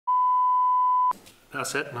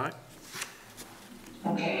That's it now.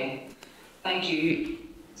 Okay, thank you.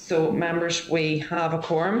 So members, we have a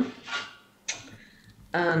quorum,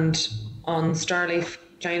 and on Starleaf,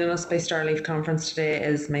 joining us by Starleaf Conference today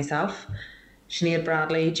is myself, Sinead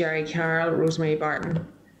Bradley, Jerry Carroll, Rosemary Barton,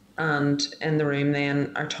 and in the room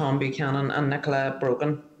then are Tom Buchanan and Nicola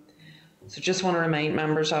Brogan. So just want to remind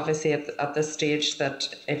members, obviously at this stage, that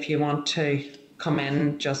if you want to come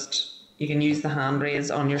in, you can use the hand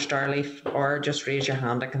raise on your Starleaf, or just raise your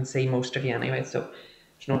hand. I can see most of you anyway, so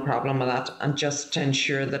there's no problem with that. And just to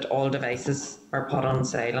ensure that all devices are put on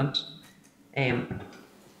silent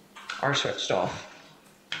or switched off.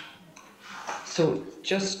 So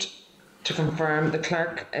just to confirm, the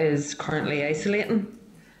clerk is currently isolating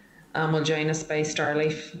and will join us by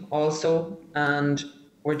Starleaf also, and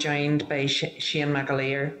we're joined by Shane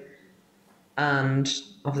McAleer and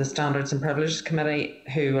of the Standards and Privileges Committee,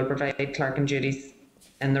 who will provide clerking duties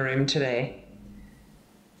in the room today.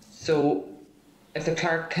 So if the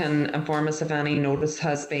clerk can inform us if any notice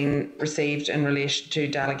has been received in relation to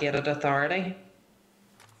delegated authority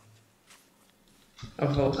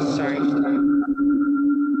of votes, sorry. People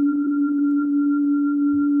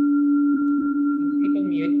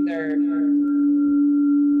mute their...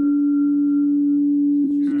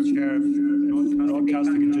 Chair, broadcast,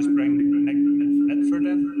 we can just bring Nick Mitford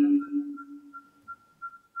in.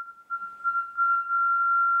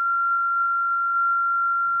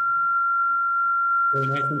 I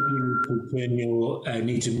think you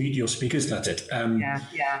need to mute your speakers, that's it. Yeah.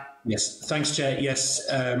 Yes, thanks, Chair. Yes,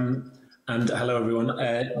 and hello, everyone.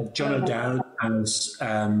 John O'Dowd has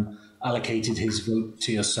allocated his vote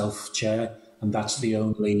to yourself, Chair, and that's the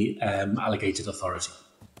only allocated authority.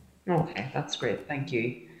 Okay, that's great, thank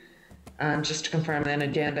you. And just to confirm then,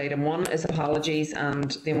 agenda item 1 is apologies,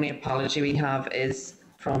 and the only apology we have is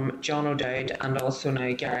from John O'Dowd and also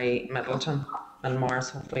now Gary Middleton, and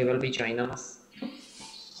Morris hopefully will be joining us.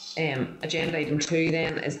 Agenda item 2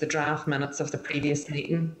 then is the draft minutes of the previous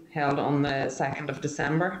meeting held on the 2nd of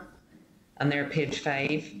December, and they're page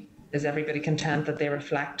 5. Is everybody content that they're an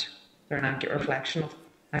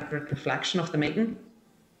accurate reflection of the meeting?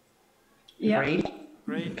 Yeah. Right.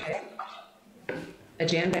 Okay.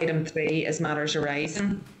 Agenda item 3 is matters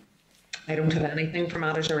arising. I don't have anything for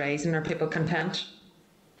matters arising. Are people content?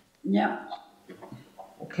 Yeah.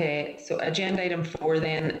 Okay, so agenda item 4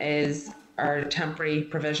 then is our temporary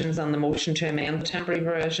provisions and the motion to amend the temporary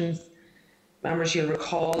provisions. Members, you'll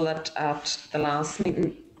recall that at the last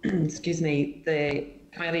meeting, excuse me, the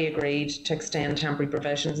committee agreed to extend temporary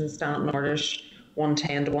provisions in Standing Orders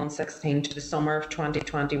 110 to 116 to the summer of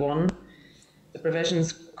 2021. The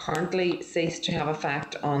provisions currently cease to have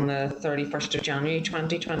effect on the 31st of January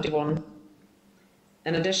 2021.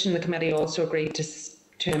 In addition, the committee also agreed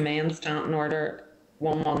to amend Standing Order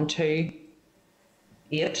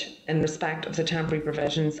 1128 in respect of the temporary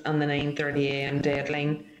provisions and the 9:30 AM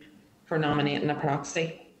deadline for nominating a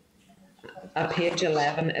proxy. At page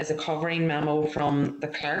 11 is a covering memo from the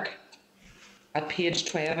clerk. At page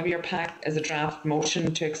 12 of your pack is a draft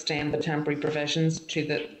motion to extend the temporary provisions to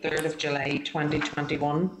the 3rd of July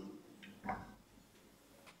 2021.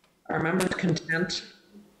 Are members content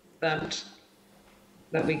that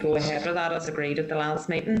we go ahead with that as agreed at the last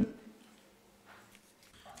meeting?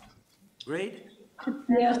 Agreed?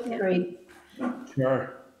 Yes, agreed.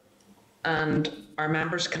 Sure. And are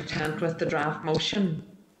members content with the draft motion?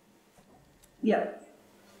 Yeah.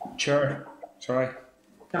 Sure. Sorry,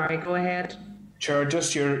 go ahead. Sure.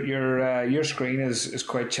 Just your screen is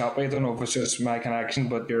quite choppy. I don't know if it's just my connection,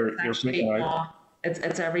 but you're freaking out.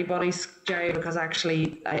 It's everybody's, Jerry, because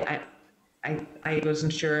actually I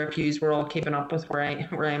wasn't sure if you were all keeping up with where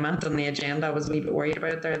I'm at on the agenda. I was a wee bit worried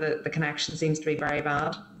about it there. The connection seems to be very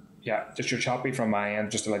bad. Yeah, just you're choppy from my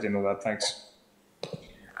end, just to let you know that. Thanks.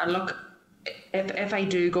 And look, if I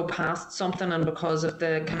do go past something and because of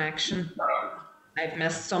the connection I've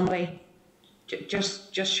missed somebody,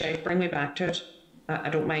 just shout, bring me back to it. I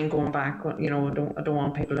don't mind going back. You know, I don't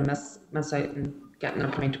want people to miss out and getting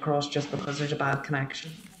their point across just because there's a bad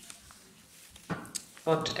connection.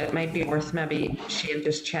 But it might be worth maybe Shane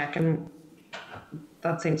just checking.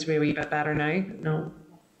 That seems to be a wee bit better now. No.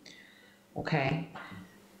 Okay.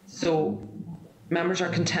 So members are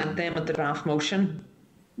content then with the draft motion?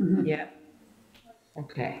 Mm-hmm. Yeah.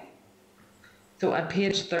 Okay. So at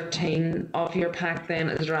page 13 of your pack then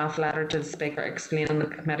is a draft letter to the Speaker explaining the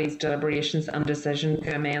committee's deliberations and decision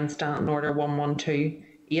to amend Standing Order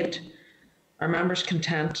 1128. Are members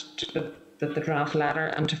content with the draft letter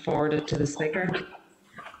and to forward it to the Speaker?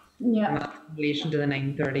 Yeah. And that's in relation to the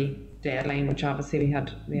 9:30 deadline, which obviously we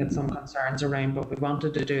had some concerns around, but we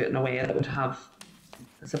wanted to do it in a way that would have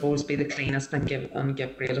I suppose, be the cleanest and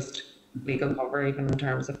give greatest legal cover, even in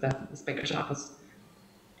terms of the Speaker's office.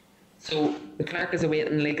 So the clerk is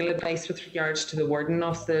awaiting legal advice with regards to the wording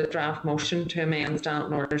of the draft motion to amend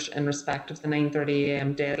standing orders in respect of the 9:30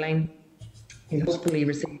 a.m. deadline. He'll hopefully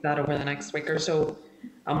receive that over the next week or so,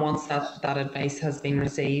 and once that advice has been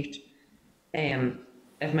received,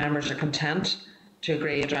 if members are content to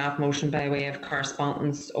agree a draft motion by way of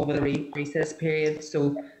correspondence over the recess period,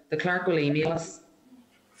 so the clerk will email us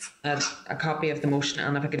a copy of the motion,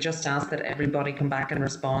 and if I could just ask that everybody come back and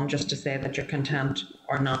respond just to say that you're content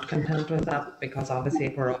or not content with that, because obviously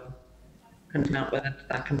if we're all content with it,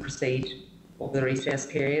 that can proceed over the recess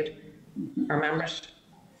period. Are members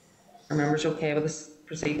okay with us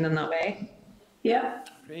proceeding in that way? Yeah.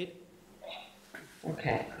 Great.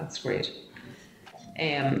 Okay, that's great.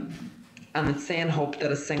 And it's saying hope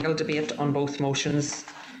that a single debate on both motions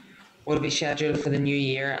will be scheduled for the new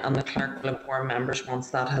year, and the clerk will inform members once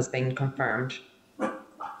that has been confirmed.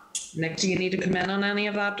 Nick, do you need to come in on any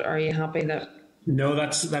of that, or are you happy that? No,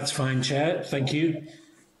 that's fine, Chair. Thank you.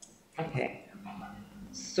 Okay.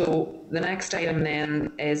 So the next item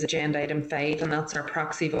then is agenda item 5, and that's our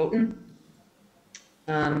proxy voting.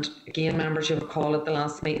 And again, members, you'll recall at the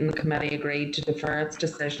last meeting the committee agreed to defer its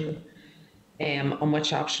decision on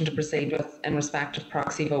which option to proceed with in respect of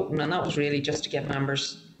proxy voting, and that was really just to give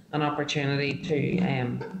members an opportunity to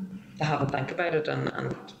have a think about it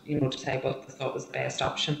and decide what they thought was the best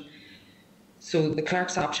option. So the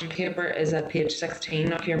clerk's option paper is at page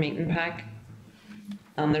 16 of your meeting pack,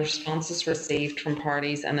 and the responses received from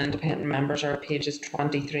parties and independent members are pages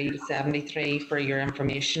 23 to 73 for your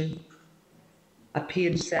information. At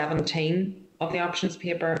page 17 of the options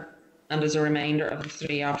paper, and as a reminder of the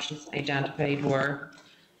 3 options identified, were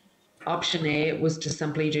option A was to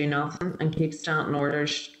simply do nothing and keep standing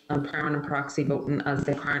orders and permanent proxy voting as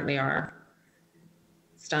they currently are,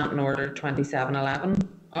 Standing Order 2711.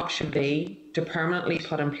 Option B, to permanently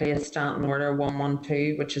put in place Standing Order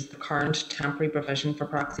 112, which is the current temporary provision for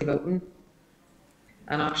proxy voting.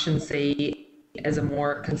 And option C is a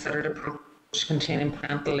more considered approach containing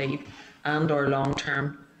parental leave and or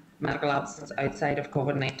long-term medical absence outside of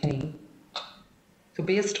COVID-19. So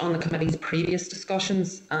based on the committee's previous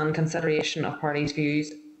discussions and consideration of parties'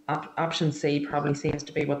 views, option C probably seems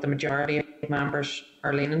to be what the majority of members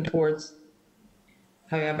are leaning towards.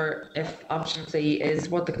 However, if option C is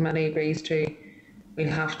what the committee agrees to, we'll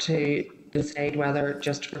have to decide whether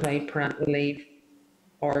just to provide parental leave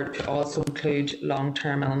or to also include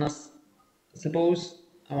long-term illness. I suppose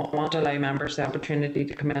I want to allow members the opportunity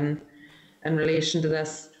to come in relation to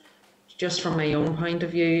this. Just from my own point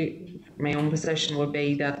of view, my own position would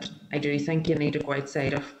be that I do think you need to go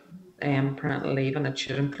outside of parental leave, and it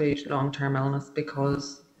should include long-term illness,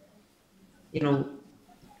 because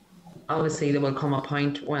obviously there will come a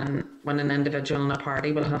point when an individual in a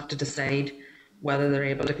party will have to decide whether they're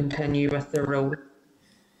able to continue with their role.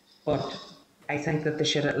 But I think that they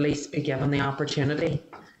should at least be given the opportunity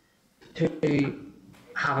to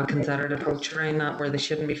have a considered approach around that, where they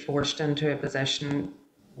shouldn't be forced into a position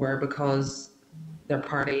where, because their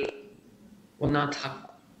party will not have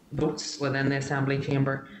votes within the Assembly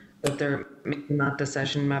chamber, that they're making that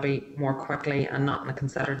decision maybe more quickly and not in a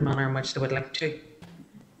considered manner in which they would like to.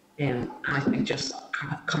 And I think just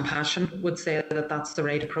compassion would say that that's the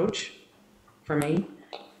right approach for me.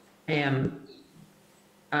 And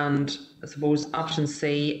I suppose option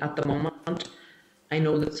C at the moment, I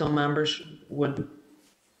know that some members would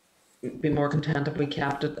be more content if we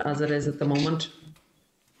kept it as it is at the moment.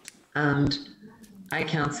 And I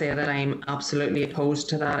can't say that I'm absolutely opposed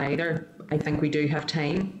to that either. I think we do have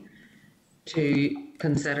time to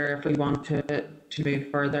consider if we want to move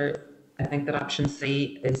further. I think that option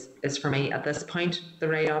C is for me at this point the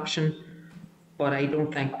right option, but I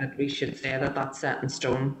don't think that we should say that that's set in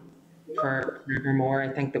stone for forevermore. I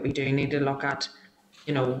think that we do need to look at,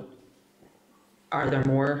 is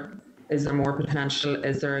there more potential?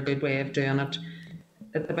 Is there a good way of doing it?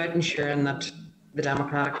 It's about ensuring that the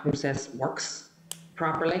democratic process works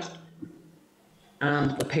properly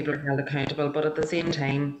and that people are held accountable, but at the same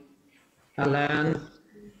time allowing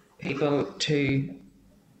people to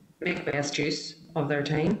make best use of their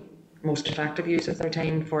time, most effective use of their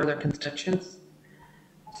time for their constituents.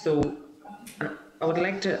 So I would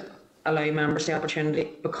like to allow members the opportunity,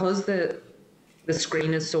 because the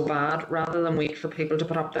screen is so bad, rather than wait for people to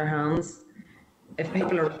put up their hands. If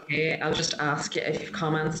people are okay, I'll just ask you if you've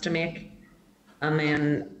comments to make, and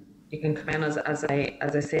then you can come in as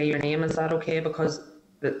I say your name. Is that okay? Because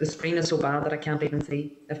the screen is so bad that I can't even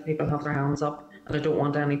see if people have their hands up, and I don't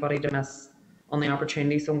want anybody to miss on the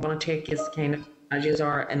opportunity. So I'm going to take you kind of as you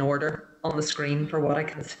are in order on the screen for what I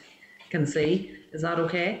can see. Is that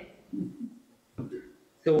okay?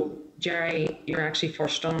 So, Jerry, you're actually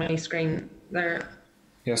first on my screen there.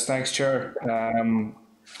 Yes, thanks, Chair.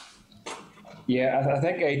 Yeah, I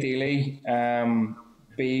think ideally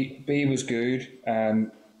B was good. I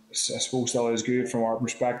suppose still is good from our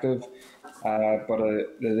perspective. But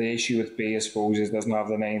the issue with B, I suppose, is it doesn't have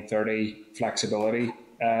the 9:30 flexibility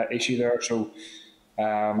issue there. So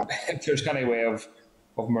if there's any way of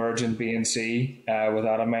merging B and C with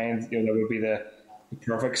that in mind, that would be the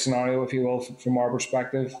perfect scenario, if you will, from our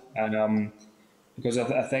perspective. Because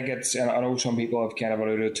I think it's, and I know some people have kind of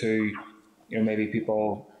alluded to, maybe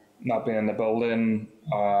people not being in the building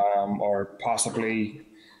or possibly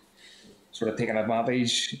sort of taking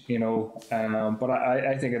advantage, but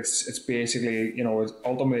I think it's basically,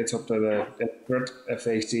 ultimately it's up to the district if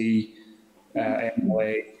they see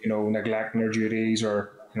MLA, neglecting their duties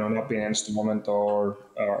or, not being installment or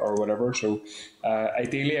whatever. So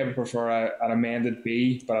ideally I would prefer an amended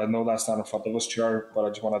B, but I know that's not in front of us, Chair, but I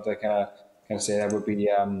just wanted to kind of say that would be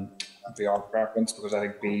our preference, because I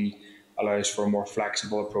think B allows for a more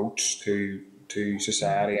flexible approach to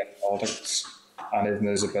society and politics, and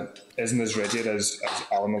isn't as rigid as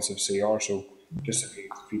elements of CR. So just a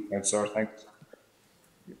few points there, thanks.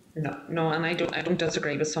 No, and I don't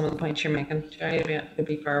disagree with some of the points you're making, Jerry, to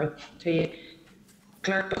be fair to you.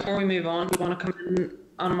 Clerk, before we move on, do you want to come in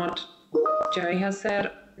on what Jerry has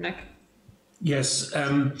said, Nick? Yes,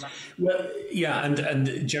 well, yeah,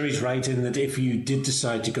 and Jerry's right in that if you did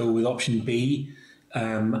decide to go with option B,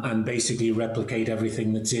 and basically replicate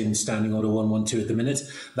everything that's in Standing Order 112 at the minute,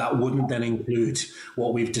 that wouldn't then include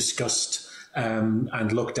what we've discussed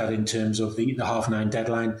and looked at in terms of the 9:30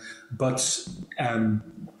 deadline. But I'm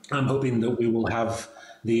hoping that we will have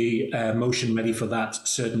the motion ready for that,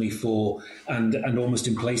 certainly and almost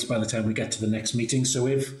in place by the time we get to the next meeting. So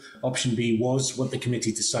if option B was what the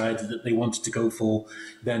committee decided that they wanted to go for,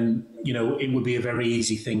 then it would be a very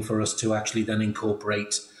easy thing for us to actually then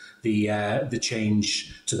incorporate the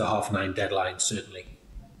change to the 9:30 deadline, certainly.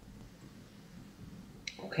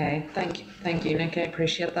 Okay, thank you, Nick. I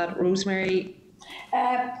appreciate that. Rosemary?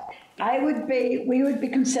 We would be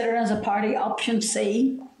considering as a party option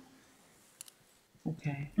C.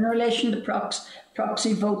 Okay. In relation to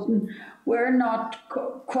proxy voting, we're not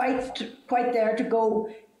quite there to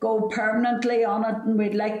go permanently on it, and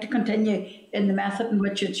we'd like to continue in the method in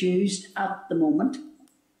which it's used at the moment.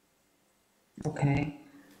 Okay.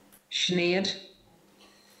 Sinead?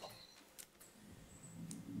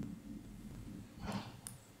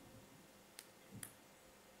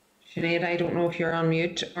 Sinead, I don't know if you're on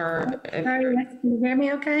mute or if... Sorry, can you hear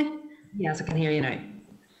me okay? Yes, I can hear you now.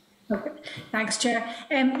 Okay, thanks, Chair.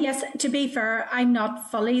 Yes, to be fair, I'm not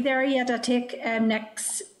fully there yet. I take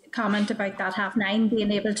Nick's comment about that 9:30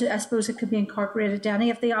 being able to, I suppose it could be incorporated to any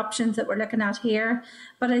of the options that we're looking at here.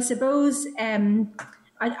 But I suppose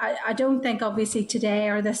I don't think obviously today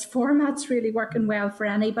or this format's really working well for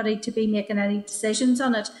anybody to be making any decisions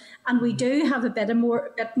on it. And we do have a bit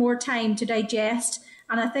more time to digest.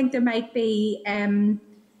 And I think there might be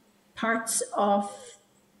parts of,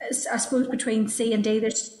 I suppose, between C and D,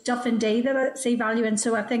 there's stuff in D that I see value in.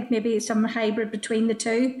 So I think maybe some hybrid between the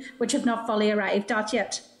two, which have not fully arrived at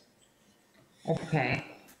yet. Okay.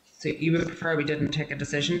 So you would prefer we didn't take a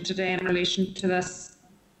decision today in relation to this?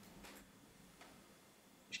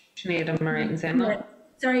 Sinead, am I right in saying that?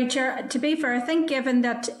 Sorry, Chair. To be fair, I think given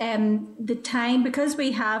that the time, because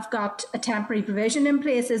we have got a temporary provision in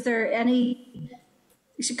place, is there any...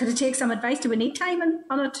 Could I take some advice? Do we need time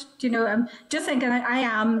on it? I'm just thinking I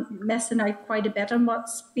am missing out quite a bit on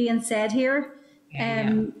what's being said here.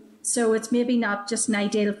 So it's maybe not just an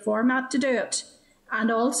ideal format to do it.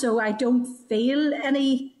 And also, I don't feel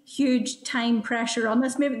any huge time pressure on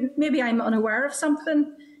this. Maybe I'm unaware of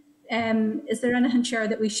something. Is there anything, Chair,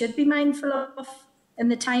 that we should be mindful of in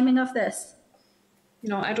the timing of this?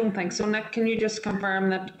 No, I don't think so. Nick, can you just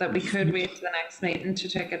confirm that we could wait to the next meeting to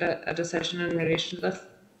take a decision in relation to this?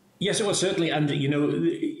 Yes, well, certainly. And,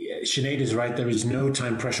 Sinead is right. There is no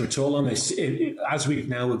time pressure at all on this. As we've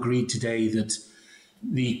now agreed today that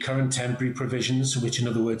the current temporary provisions, which in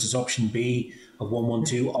other words is option B of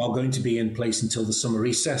 112, are going to be in place until the summer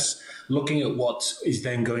recess. Looking at what is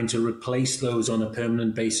then going to replace those on a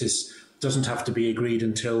permanent basis doesn't have to be agreed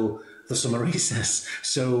until the summer recess.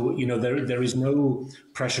 So, there is no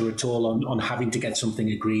pressure at all on having to get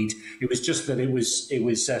something agreed. It was just that it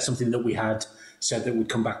was something that we had said that would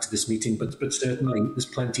come back to this meeting, but certainly there's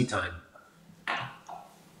plenty time.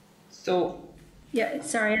 So Yeah,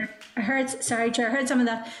 sorry, Chair, I heard some of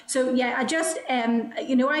that. So yeah, I just,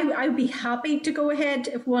 I would be happy to go ahead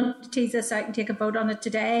if we want to tease this out and take a vote on it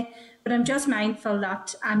today, but I'm just mindful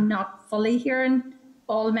that I'm not fully hearing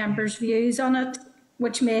all members' views on it,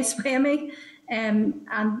 which may sway me, and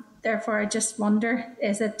therefore I just wonder,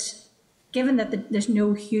 is it, given that there's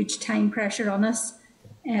no huge time pressure on us,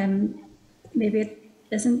 maybe it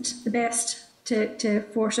isn't the best to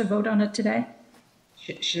force a vote on it today?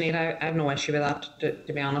 Sinead, I have no issue with that,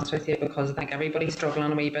 to be honest with you, because I think everybody's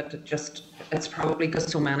struggling a wee bit. It's probably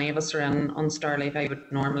because so many of us are on Star Leave. I would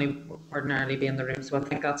ordinarily be in the room, so I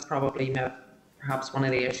think that's probably perhaps one of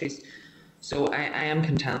the issues. So I am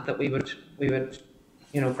content that we would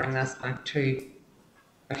bring this back to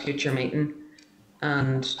a future meeting,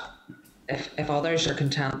 and if others are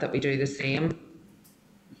content that we do the same.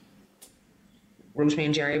 Rosemary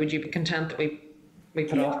and Jerry, would you be content that we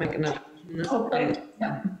put off making it? Okay.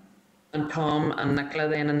 Yeah. And Tom and Nicola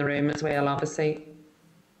then in the room as well, obviously.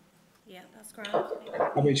 Yeah, that's great.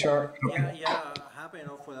 I'll be sure. Yeah, happy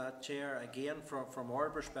enough with that, Chair. Again, from our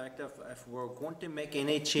perspective, if we're going to make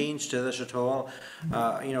any change to this at all,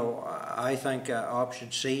 I think option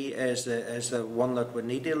C is the one that we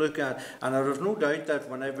need to look at. And I have no doubt that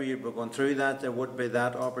whenever you were going through that, there would be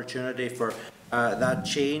that opportunity for that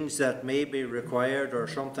change that may be required or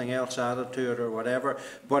something else added to it or whatever.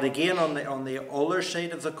 But again, on the other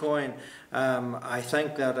side of the coin, I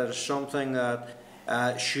think that it is something that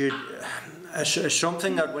is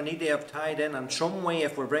something that we need to have tied in some way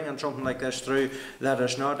if we're bringing something like this through that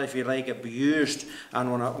is not, if you like, abused.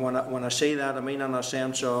 And when I say that, I mean in a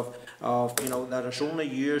sense of that it's only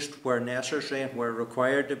used where necessary and where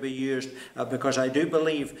required to be used, because I do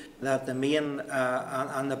believe that the main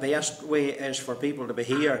and the best way is for people to be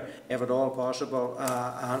here, if at all possible,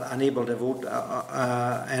 and able to vote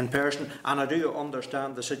in person. And I do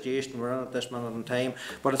understand the situation we're in at this minute in time,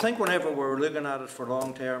 but I think whenever we're looking at it for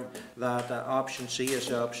long term, that option C is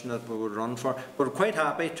the option that we would run for. We're quite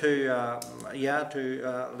happy to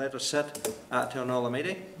let us sit to another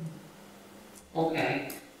meeting. Okay.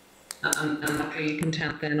 And are you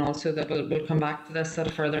content then also that we'll come back to this at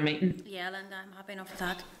a further meeting? Yeah, Linda, I'm happy enough with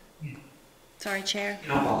that. Sorry, Chair.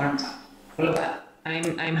 No bother. Well,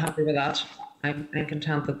 I'm happy with that. I'm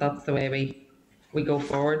content that that's the way we go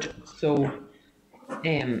forward. So,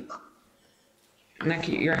 Nick,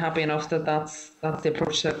 you're happy enough that that's the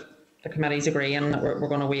approach that the committee's agreeing, that we're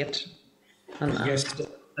going to wait and Yes.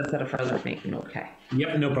 that's at a further meeting. Okay.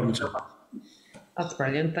 Yep, no problem at all. That's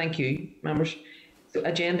brilliant. Thank you, members. So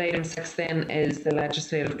agenda item 6 then is the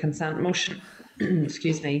legislative consent motion.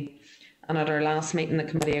 Excuse me. And at our last meeting, the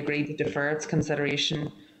committee agreed to defer its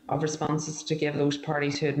consideration of responses to give those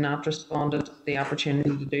parties who had not responded the opportunity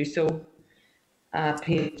to do so.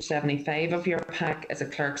 Page 75 of your pack is a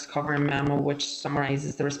clerk's covering memo which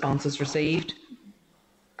summarises the responses received.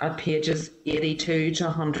 At pages 82 to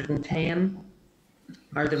 110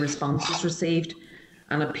 are the responses received,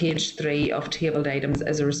 and at page 3 of tabled items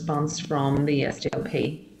is a response from the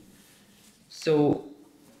SDLP. So,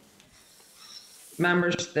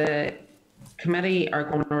 members, the committee are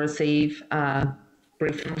going to receive a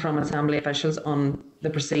briefing from Assembly officials on the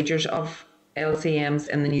procedures of LCMs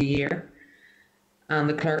in the new year. And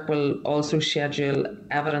the clerk will also schedule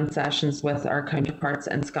evidence sessions with our counterparts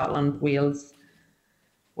in Scotland, Wales,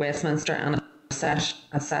 Westminster, and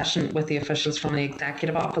a session with the officials from the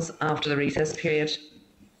Executive Office after the recess period.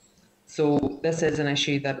 So this is an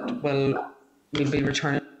issue that we'll be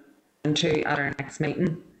returning to at our next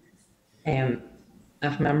meeting.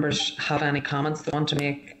 If members have any comments they want to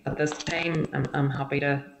make at this time, I'm happy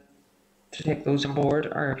to take those on board,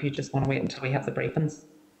 or if you just want to wait until we have the briefings.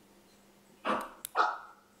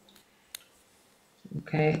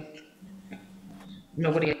 Okay.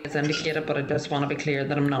 Nobody has indicated, but I just want to be clear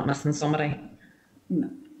that I'm not missing somebody. No.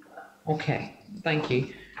 Okay, thank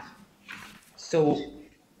you. So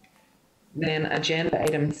then agenda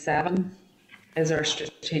item 7 is our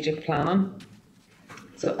strategic planning.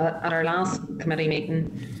 So at our last committee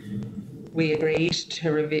meeting, we agreed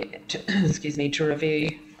to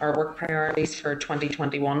review our work priorities for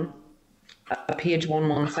 2021. Page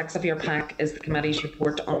 116 of your pack is the committee's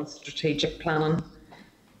report on strategic planning.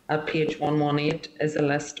 At page 118 is a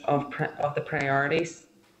list of the priorities.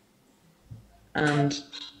 And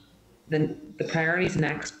the priorities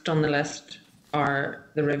next on the list are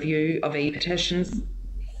the review of e-petitions,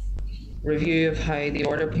 review of how the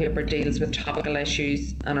order paper deals with topical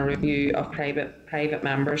issues, and a review of private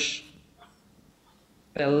members'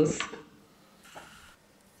 bills.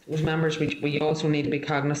 As members, we also need to be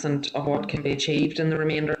cognisant of what can be achieved in the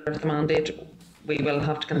remainder of the mandate. We will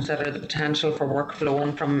have to consider the potential for work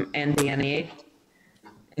flowing from NDNA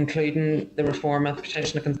including the reform of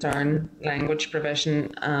petition of concern, language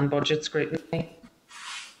provision and budget scrutiny.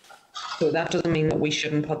 So that doesn't mean that we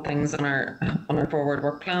shouldn't put things on our forward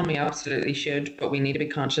work plan. We absolutely should, but we need to be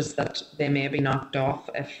conscious that they may be knocked off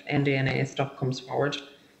if NDNA stuff comes forward.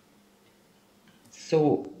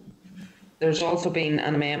 So there's also been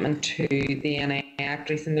an amendment to the NI Act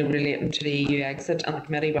recently relating to the EU exit, and the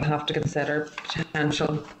committee will have to consider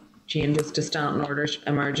potential changes to standing orders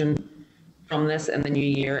emerging from this in the new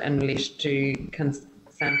year in relation to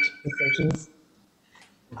consent decisions.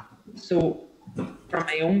 So from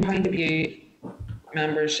my own point of view,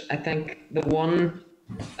 members, I think the one,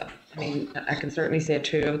 I mean, I can certainly say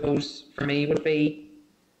two of those for me would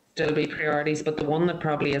still be priorities, but the one that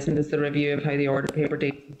probably isn't is the review of how the order paper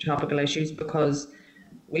deals with topical issues, because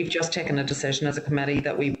we've just taken a decision as a committee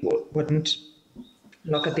that we wouldn't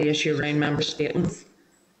look at the issue around member statements.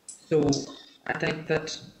 So I think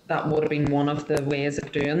that would have been one of the ways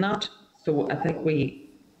of doing that. So I think we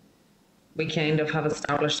kind of have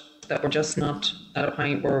established that we're just not at a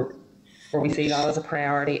point where we see that as a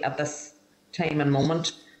priority at this time and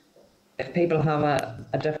moment. If people have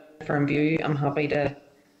a different view, I'm happy to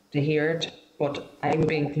hear it, but I would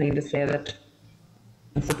be inclined to say that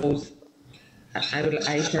I suppose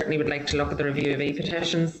I certainly would like to look at the review of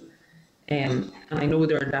e-petitions, and I know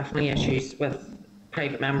there are definitely issues with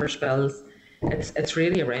private members' bills. It's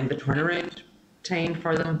really around the turnaround time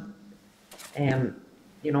for them.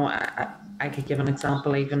 You know, I could give an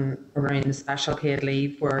example even around the special paid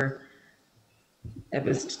leave where it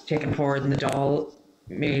was taken forward in the Dáil.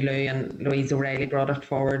 Mary Lou and Louise O'Reilly brought it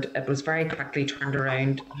forward. It was very quickly turned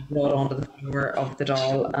around, brought onto the floor of the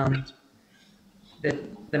Dáil, and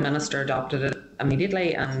the minister adopted it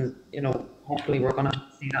immediately. And you know, hopefully we're going to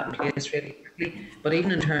see that in place really quickly. But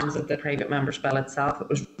even in terms of the private members' bill itself, it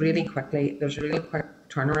was really quickly. There's a really quick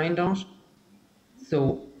turnaround on it.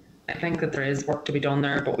 So I think that there is work to be done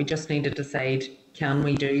there, but we just need to decide: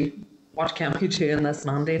 what can we do in this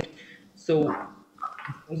mandate? So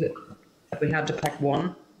if we had to pick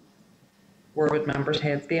one, where would members'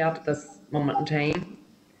 heads be at this moment in time?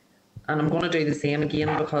 And I'm going to do the same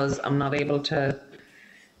again because I'm not able to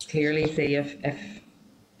clearly see if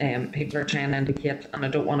people are trying to indicate, and I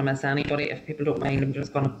don't want to miss anybody. If people don't mind, I'm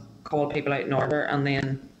just going to call people out in order and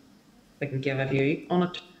then they can give a view on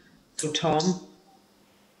it. So Tom?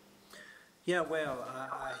 Yeah, well,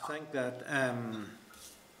 I think that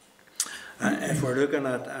if we're looking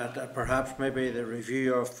at perhaps maybe the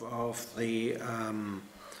review of the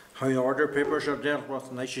how order papers are dealt with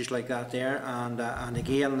and issues like that there, and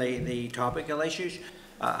again the topical issues,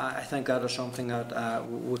 I think that is something that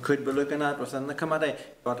we could be looking at within the committee.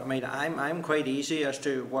 But I mean, I'm quite easy as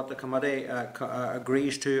to what the committee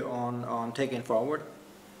agrees to on taking forward.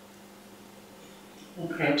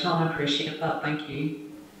 Okay, Tom, I appreciate that. Thank you.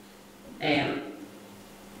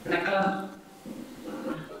 Nicola?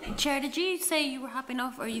 Chair, did you say you were happy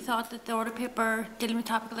enough, or you thought that the order paper dealing with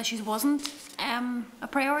topical issues wasn't a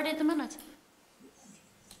priority at the minute?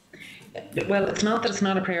 Well, it's not that it's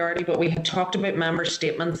not a priority, but we had talked about member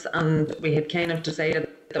statements and we had kind of decided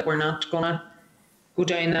that we're not going to go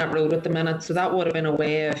down that road at the minute. So that would have been a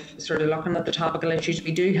way of sort of looking at the topical issues.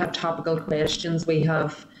 We do have topical questions. We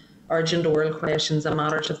have urgent oral questions and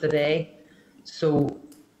matters of the day. So,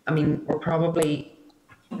 I mean, we're probably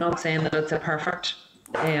not saying that it's a perfect,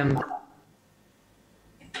 that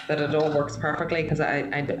it all works perfectly, because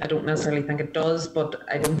I don't necessarily think it does, but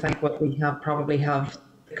I don't think what we probably have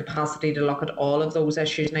the capacity to look at all of those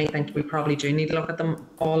issues, and I think we probably do need to look at them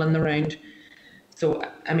all in the round. So,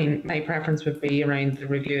 I mean, my preference would be around the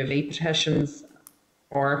review of e-petitions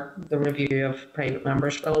or the review of private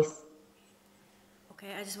members' bills.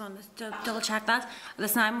 Okay, I just wanted to double check that.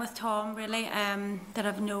 Listen, I'm with Tom really, that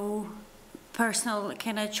I've no personal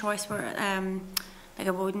kind of choice where like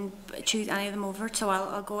I wouldn't choose any of them over, so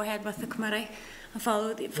I'll go ahead with the committee and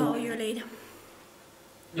follow your lead.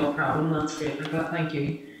 No problem, that's great, thank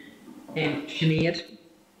you. Sinead?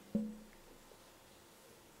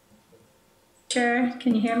 Chair,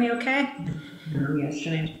 can you hear me okay? Yes,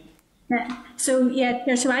 Sinead.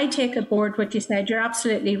 So I take aboard what you said. You're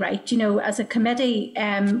absolutely right. You know, as a committee,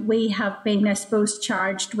 we have been, I suppose,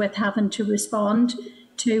 charged with having to respond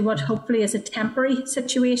to what hopefully is a temporary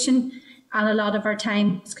situation, and a lot of our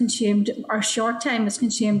time is consumed, our short time is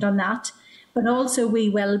consumed on that. But also we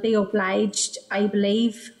will be obliged, I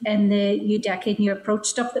believe, in the new decade, new approach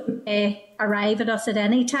stuff that may arrive at us at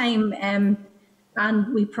any time, and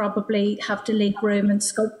we probably have to leave room and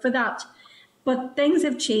scope for that. But things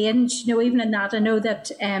have changed, you know, even in that. I know that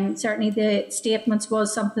certainly the statements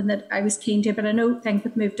was something that I was keen to, but I know things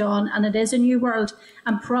have moved on and it is a new world.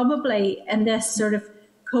 And probably in this sort of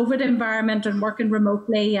COVID environment and working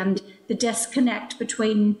remotely and the disconnect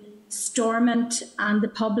between Stormont and the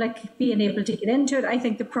public being able to get into it, I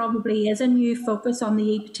think there probably is a new focus on the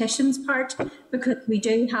e-petitions part, because we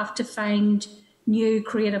do have to find new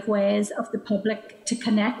creative ways of the public to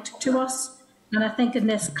connect to us. And I think in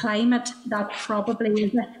this climate, that probably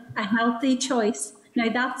is a healthy choice. Now,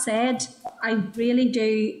 that said, I really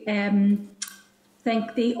do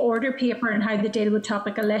think the order paper and how they deal with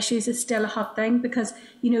topical issues is still a hot thing, because,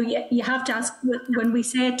 you have to ask, when we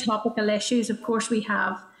say topical issues, of course we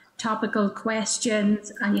have topical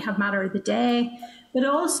questions and you have matter of the day, but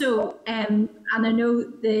also, and I know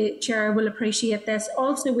the chair will appreciate this,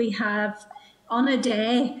 also we have, on a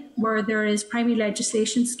day where there is primary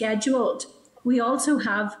legislation scheduled, we also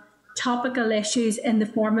have topical issues in the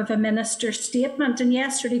form of a minister's statement. And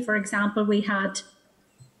yesterday, for example, we had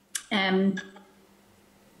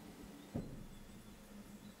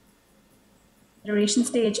consideration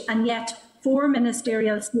stage, and yet 4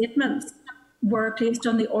 ministerial statements were placed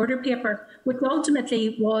on the order paper, which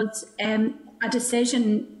ultimately was a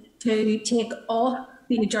decision to take off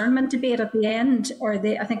the adjournment debate at the end, or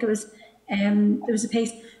I think it was there was a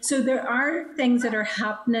pace. So there are things that are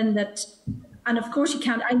happening that, and of course you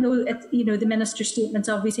can't. I know the minister's statements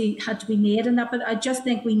obviously had to be made in that, but I just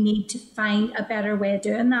think we need to find a better way of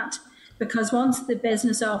doing that, because once the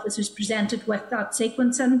business office is presented with that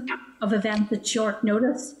sequencing of events at short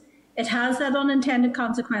notice, it has that unintended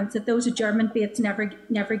consequence that those adjournment dates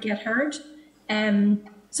never get heard.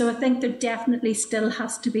 So I think there definitely still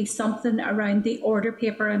has to be something around the order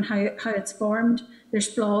paper and how it's formed. There's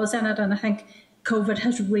flaws in it, and I think COVID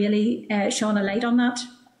has really shone a light on that.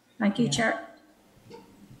 Thank you, Chair.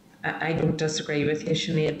 I don't disagree with you,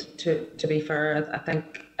 Sinead, to be fair.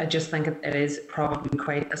 I just think it is probably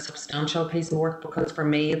quite a substantial piece of work, because for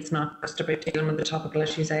me it's not just about dealing with the topical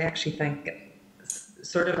issues. I actually think,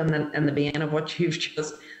 sort of in the vein of what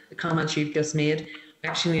the comments you've just made, we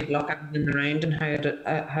actually need to look at it in the round and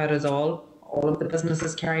how it is all of the business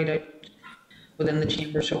is carried out within the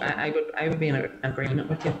chamber. So I would be in agreement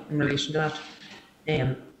with you in relation to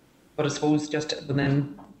that. But I suppose just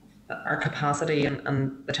within our capacity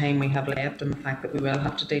and the time we have left, and the fact that we will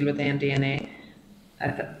have to deal with the NDNA,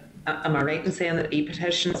 am I right in saying that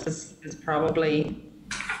e-petitions is probably,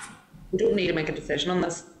 we don't need to make a decision on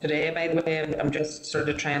this today, by the way. I'm just sort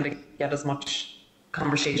of trying to get as much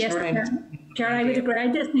conversation around. Chair, I would agree. I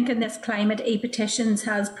just think in this climate, e-petitions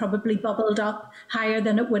has probably bubbled up higher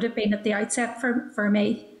than it would have been at the outset for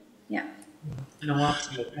me. Yeah. No,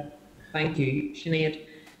 absolutely. Thank you, Sinead.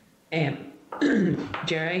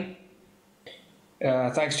 Jerry?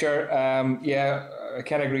 Thanks, Chair. I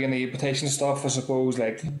can't agree on the petition stuff. I suppose,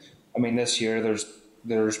 this year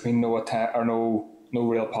there's been no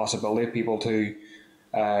real possibility of people to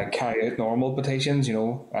carry out normal petitions,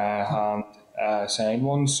 hand signed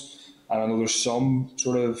ones. And I know there's some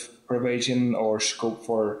sort of provision or scope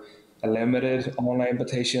for a limited online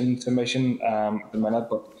petition submission at the minute,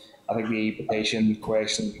 but I think the petition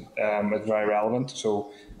question is very relevant,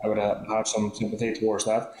 so I would have some sympathy towards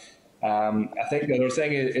that. I think the other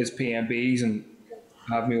thing is PMBs, and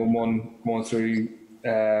have me on one going through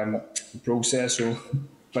the process, so a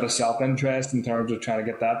bit of self-interest in terms of trying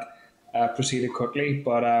to get that proceeded quickly.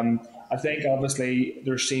 But I think obviously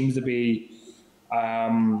there seems to be,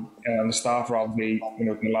 and the staff are obviously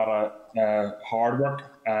doing a lot of hard work,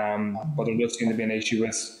 but there does seem to be an issue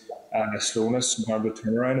with slowness in terms of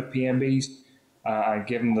turnaround of PMBs, and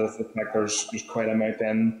given the fact there's quite an amount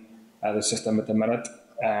in the system at the minute,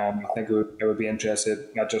 I think I would be interested,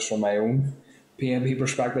 not just from my own PMB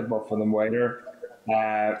perspective, but for the wider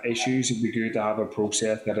issues. It'd be good to have a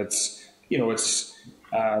process that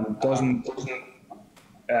doesn't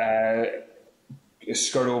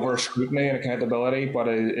skirt over scrutiny and accountability, but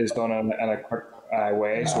is done in a quick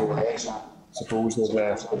way. So I suppose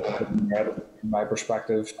there's from my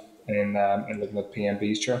perspective in looking at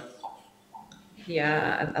PMBs, Chair.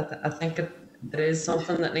 Yeah, I think it is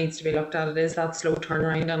something that needs to be looked at. It is that slow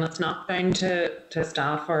turnaround, and it's not down to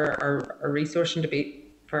staff or resourcing, to be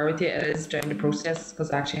fair with you. It is down to process,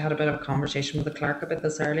 because I actually had a bit of a conversation with the clerk about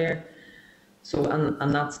this earlier. So,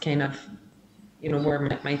 and that's kind of, where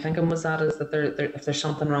my thinking was at, is that if there's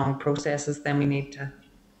something wrong with processes, then we need to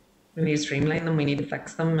streamline them, we need to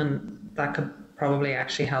fix them, and that could probably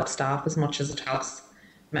actually help staff as much as it helps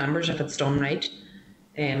members if it's done right.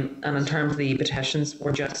 And in terms of the petitions,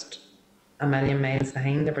 we're just a million miles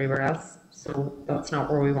behind everywhere else, so that's not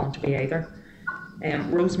where we want to be either.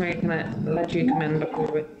 Rosemary, can I let you come in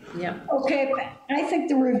before we... Yeah. Okay, I think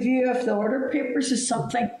the review of the order papers is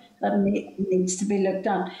something that needs to be looked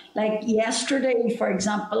at. Like yesterday, for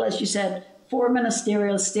example, as you said, 4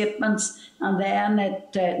 ministerial statements, and then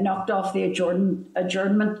it knocked off the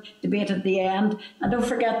adjournment debate at the end. And don't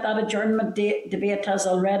forget that adjournment debate has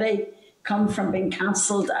already come from being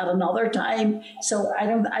cancelled at another time. So I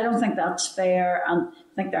don't think that's fair, and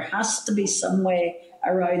I think there has to be some way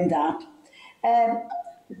around that.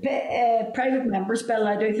 Private members bill,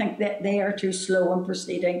 I do think that they are too slow in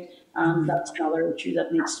proceeding, and that's another issue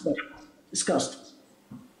that needs to be discussed.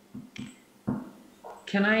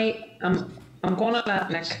 Can I'm going to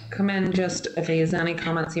let Nick come in just if he has any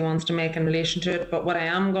comments he wants to make in relation to it. But what I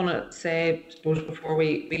am going to say, I suppose, before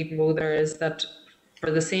we even go there, is that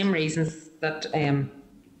for the same reasons that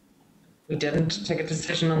we didn't take a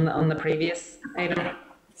decision on the previous item,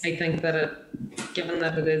 I think that given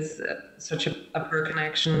that it is such a poor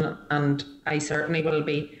connection, and I certainly will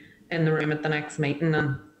be in the room at the next meeting,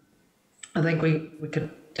 and I think we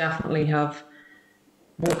could definitely have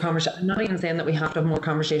more conversation. I'm not even saying that we have to have more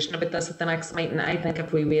conversation about this at the next meeting. I think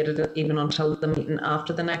if we waited even until the meeting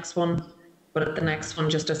after the next one, but at the next one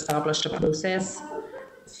just established a process,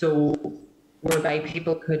 so whereby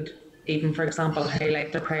people could even, for example,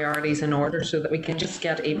 highlight their priorities in order, so that we can just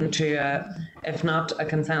get even to if not a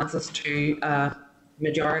consensus, to a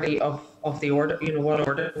majority of the order, what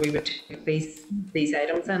order we would take these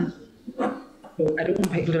items in. So I don't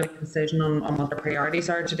want people to make a decision on what their priorities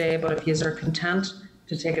are today, but if you are content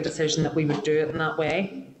to take a decision that we would do it in that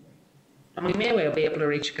way, and we may well be able to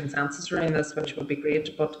reach a consensus around this, which would be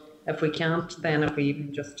great. But if we can't, then if we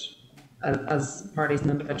even just as parties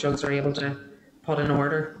and individuals are able to put in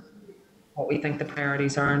order what we think the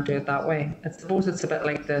priorities are and do it that way. I suppose it's a bit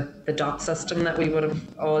like the dot system that we would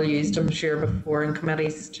have all used, I'm sure, before in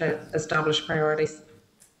committees to establish priorities.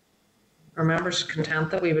 Are members content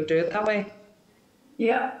that we would do it that way?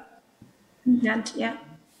 Yeah. Content, yeah.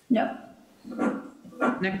 Yeah.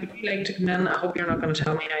 Nick, would you like to come in? I hope you're not going to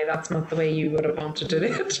tell me now that's not the way you would have wanted to do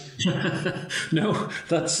it. No,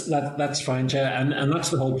 that's fine, Chair, and that's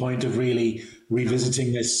the whole point of really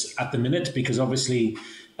revisiting this at the minute, because obviously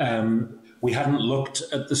we hadn't looked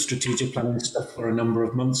at the strategic planning stuff for a number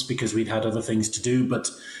of months because we'd had other things to do. But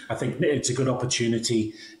I think it's a good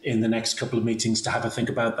opportunity in the next couple of meetings to have a think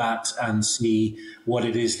about that and see what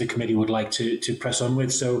it is the committee would like to press on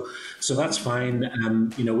with. So that's fine.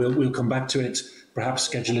 We'll come back to it. Perhaps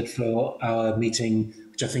schedule it for our meeting,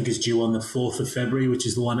 which I think is due on the 4th of February, which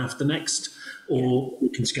is the one after next, or we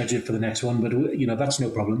can schedule it for the next one. But that's no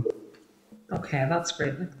problem. Okay, that's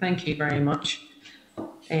great. Thank you very much.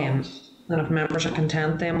 And if members are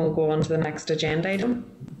content, then we'll go on to the next agenda item,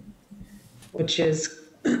 which is,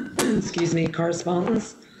 excuse me,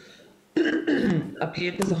 correspondence. A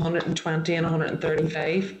page is 120 and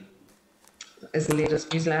 135 is the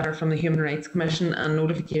latest newsletter from the Human Rights Commission and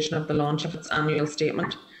notification of the launch of its annual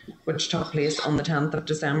statement, which took place on the 10th of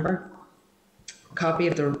December. A copy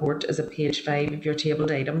of the report is at page 5 of your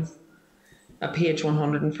tabled items. At page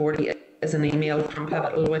 140 is an email from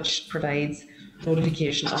Pivotal, which provides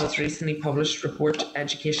notification of its recently published report,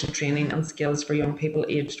 Education, Training and Skills for Young People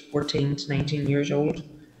aged 14 to 19 years old.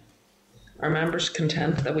 Are members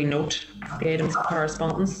content that we note the items of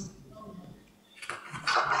correspondence?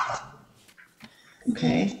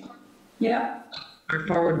 Okay. Yeah. Our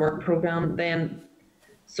forward work programme then,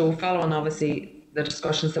 so following obviously the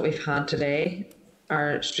discussions that we've had today,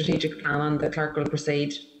 our strategic plan and the clerk will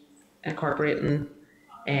proceed incorporating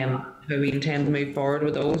how we intend to move forward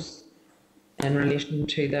with those in relation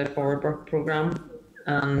to the forward work programme,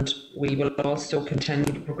 and we will also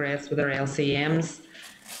continue to progress with our LCMs,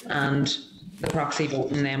 and the proxy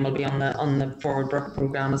voting then will be on the forward work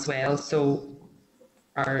programme as well. So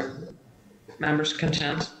are members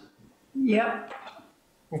content? Yep.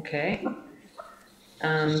 Okay.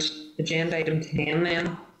 And agenda item 10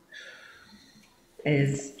 then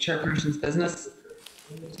is chairperson's business.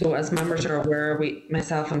 So as members are aware,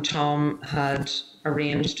 myself and Tom had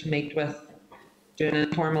arranged to do an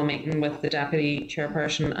informal meeting with the deputy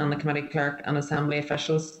chairperson and the committee clerk and assembly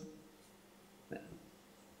officials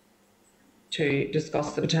to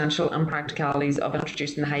discuss the potential and practicalities of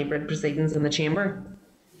introducing hybrid proceedings in the chamber.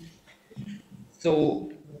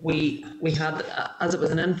 So we had, as it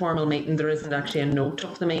was an informal meeting, there isn't actually a note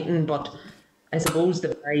of the meeting, but I suppose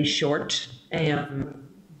the very short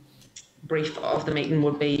brief of the meeting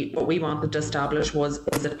would be what we wanted to establish was,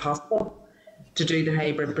 is it possible to do the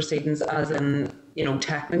hybrid proceedings, as in,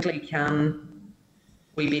 technically can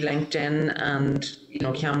we be linked in and,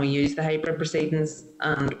 can we use the hybrid proceedings?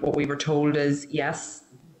 And what we were told is yes,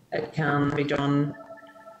 it can be done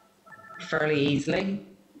fairly easily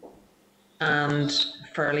and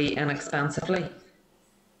fairly inexpensively.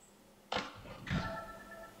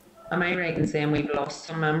 am I right in saying we've lost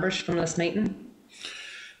some members from this meeting?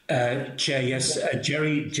 Chair, yes.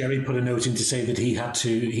 Jerry put a note in to say that he had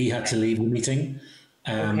to leave the meeting.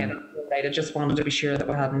 Okay, that's all right. I just wanted to be sure that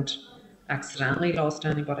we hadn't accidentally lost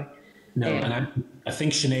anybody. No, and I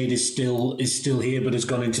think Sinead is still here, but has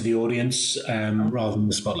gone into the audience rather than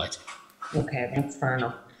the spotlight. Okay, that's fair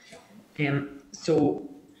enough. So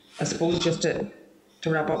I suppose just to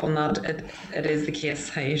wrap up on that, it is the case,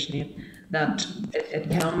 hi Sinead, that it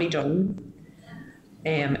can be done.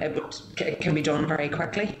 It can be done very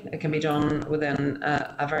quickly. It can be done within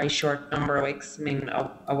a very short number of weeks. I mean,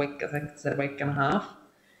 a week, I think it's a week and a half,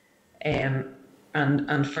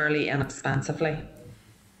 and fairly inexpensively.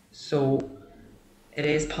 So it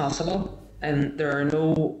is possible, and there are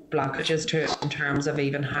no blockages to it in terms of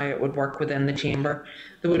even how it would work within the chamber.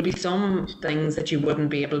 There would be some things that you wouldn't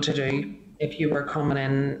be able to do if you were coming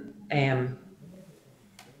in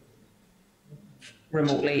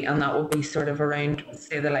remotely, and that would be sort of around,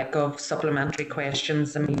 say, the like of supplementary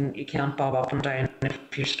questions. I mean, you can't bob up and down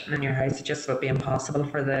if you're sitting in your house. It just would be impossible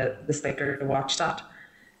for the speaker to watch that,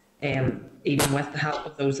 even with the help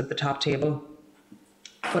of those at the top table.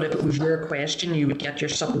 But if it was your question, you would get your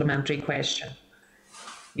supplementary question.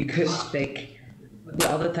 You could speak. The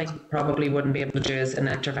other thing you probably wouldn't be able to do is an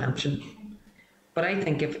intervention. But I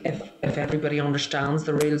think if everybody understands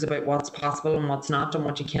the rules about what's possible and what's not, and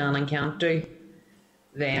what you can and can't do,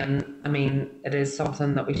 then, I mean, it is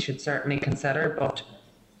something that we should certainly consider. But,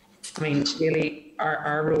 I mean, really,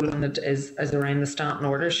 our role in it is around the standing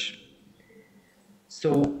orders.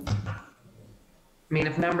 So, I mean,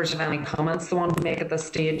 if members have any comments they want to make at this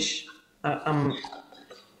stage, I'm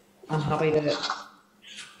happy to.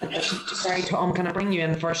 Sorry, Tom, can I bring you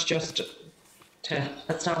in first just to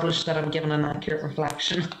establish that I'm giving an accurate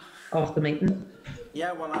reflection of the meeting?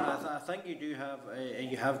 Yeah, well, I think you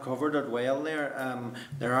have covered it well there.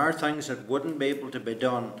 There are things that wouldn't be able to be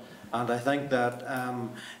done, and I think that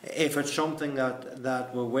if it's something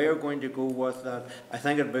that we were going to go with, that I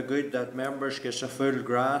think it'd be good that members get a full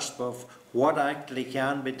grasp of what actually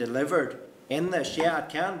can be delivered in this. Yeah, it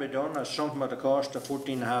can be done. It's something at a cost of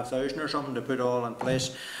 14,500 or something to put all in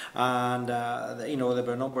place, and you know, there'll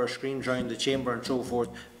be a number of screens around the chamber and so forth.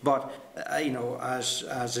 But you know, as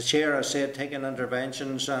the chair has said, taking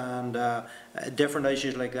interventions and different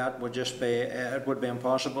issues like that would just be it would be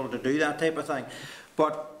impossible to do that type of thing.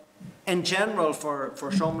 But in general,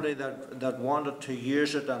 for somebody that wanted to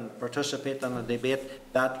use it and participate in a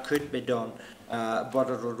debate, that could be done. But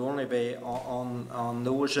it would only be on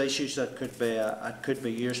those issues that could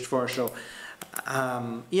be used for. So,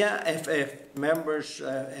 yeah, if members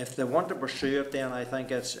if they want to pursue it, then I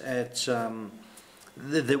think it's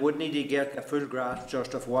they would need to get a full grasp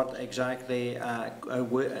just of what exactly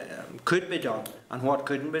could be done and what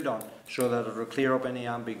couldn't be done, so that it will clear up any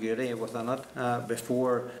ambiguity within it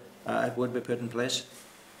before it would be put in place.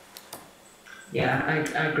 Yeah,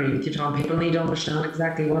 I agree with you, Tom. People need to understand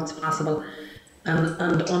exactly what's possible. And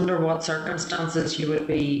under what circumstances you would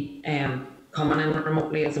be coming in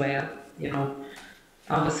remotely as well. You know,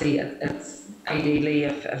 obviously it's ideally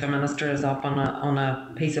if a minister is up on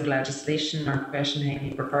a piece of legislation or question, how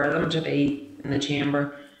you prefer them to be in the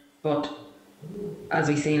chamber. But as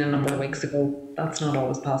we seen a number of weeks ago, that's not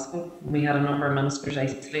always possible. We had a number of ministers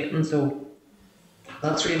isolating, so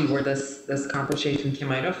that's really where this conversation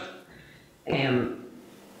came out of.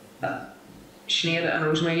 Sinead and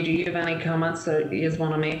Rosemary, do you have any comments that you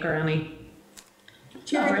want to make, or any?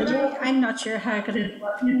 Chair, I'm not sure how good it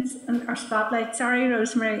was in our spotlight. Sorry,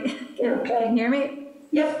 Rosemary. Okay. Can you hear me?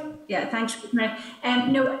 Yep. Yeah, thanks, Rosemary.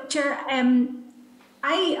 No, Chair, I'm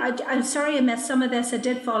sorry I missed some of this. I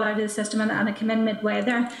did fall out of the system and I came in midway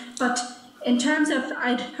there. But in terms of,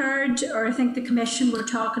 I'd heard, or I think the Commission were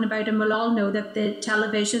talking about, and we'll all know that the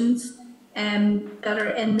televisions that are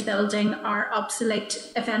in the building are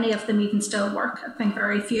obsolete, if any of them even still work. I think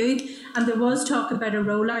very few. And there was talk about a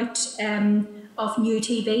rollout of new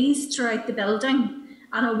TVs throughout the building.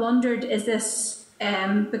 And I wondered, is this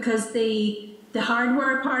because the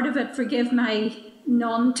hardware part of it, forgive my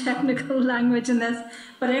non-technical language in this,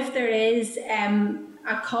 but if there is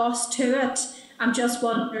a cost to it, I'm just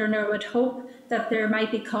wondering, or would hope that there might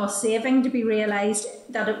be cost saving to be realised,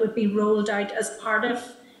 that it would be rolled out as part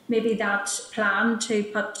of maybe that plan to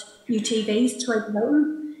put new TVs throughout the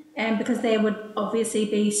building, because they would obviously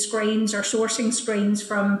be screens or sourcing screens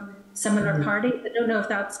from similar parties. I don't know if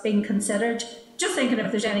that's been considered. Just thinking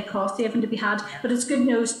if there's any cost saving to be had, but it's good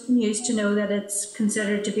news to know that it's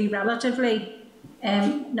considered to be relatively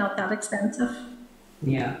not that expensive.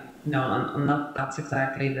 Yeah, no, and that's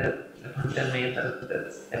exactly the point I made, that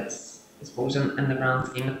it's I suppose in the grand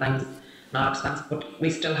scheme of things, not expensive, but we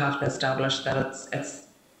still have to establish that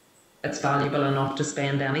it's valuable enough to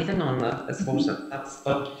spend anything on that. I suppose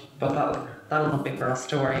but that'll not be for us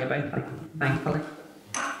to worry about, thankfully.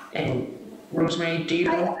 Rosemary, do you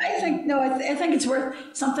know? I think no. I think it's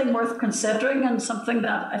something worth considering, and something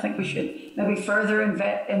that I think we should maybe further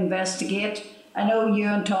investigate. I know you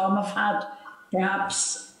and Tom have had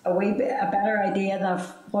perhaps a better idea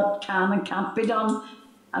of what can and can't be done,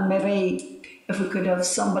 and maybe if we could have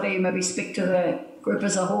somebody maybe speak to the group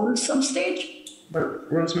as a whole at some stage.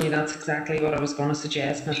 But Rosemary, that's exactly what I was going to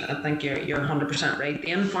suggest. I think you're 100% right. The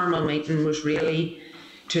informal meeting was really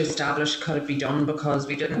to establish could it be done, because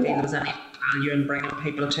we didn't feel there was any value in bringing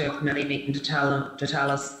people to a committee meeting to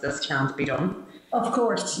tell us this can't be done. Of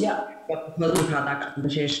course, yeah. But because we've had that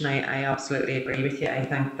conversation, I absolutely agree with you. I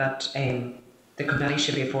think that the committee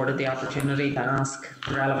should be afforded the opportunity to ask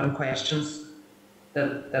the relevant questions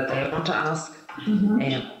that they want to ask.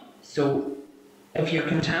 So if you're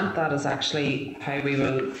content, that is actually how we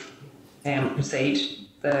will proceed.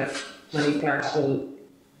 The committee clerks will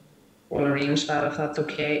arrange that, if that's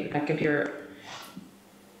okay. Nick, if you're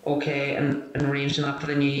okay in arranging that for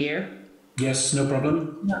the new year. Yes, no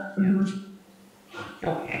problem.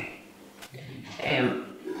 Okay.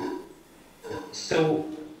 So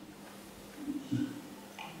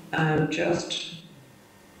just,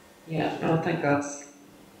 yeah, no, I think that's,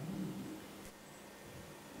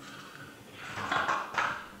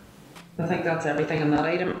 everything on that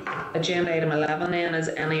item. Agenda item 11 then is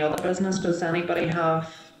any other business. Does anybody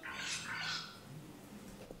have?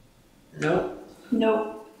 No?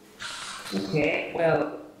 No. Okay,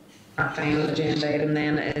 well, our final agenda item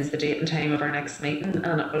then is the date and time of our next meeting,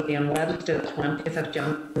 and it will be on Wednesday the 20th of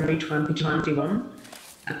January 2021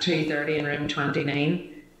 at 2:30 in room 29.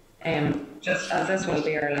 Just as this will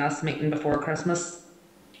be our last meeting before Christmas,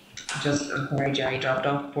 I'm sorry Jerry dropped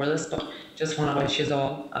off before this, but just want to wish you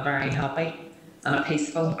all a very happy and a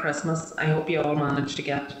peaceful Christmas. I hope you all manage to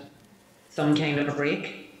get some kind of a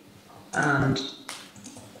break and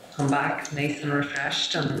come back nice and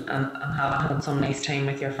refreshed and have had some nice time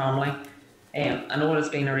with your family. I know it's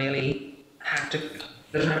been a really hectic,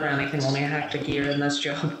 there's never anything only a hectic year in this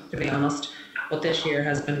job, to be honest, but this year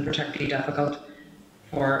has been particularly difficult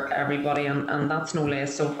for everybody, and that's no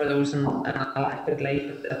less so for those in elected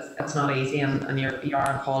life. It's not easy, and you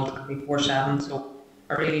are called 24/7, so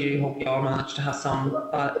I really do hope you all manage to have some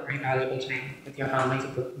very valuable time with your families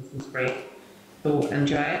over Christmas break. So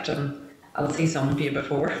enjoy it, and I'll see some of you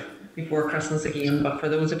before Christmas again, but for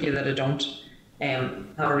those of you that I don't,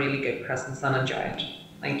 have a really good Christmas and enjoy it.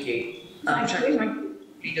 Thank you. Thank you.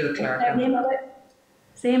 You to the clerk.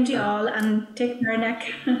 Same to you all, and take care,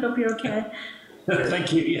 Nick. I hope you're okay.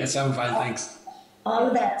 Thank you. Yes, I'm fine, thanks. All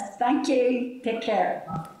the best. Thank you. Take care.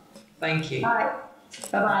 Thank you. Bye.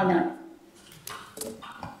 Bye-bye now.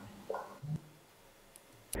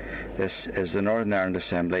 This is the Northern Ireland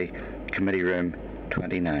Assembly, Committee Room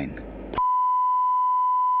 29.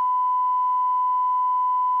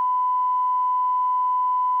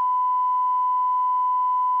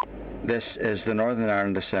 This is the Northern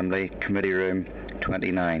Ireland Assembly, Committee Room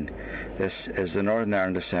 29. This is the Northern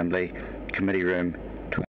Ireland Assembly, Committee Room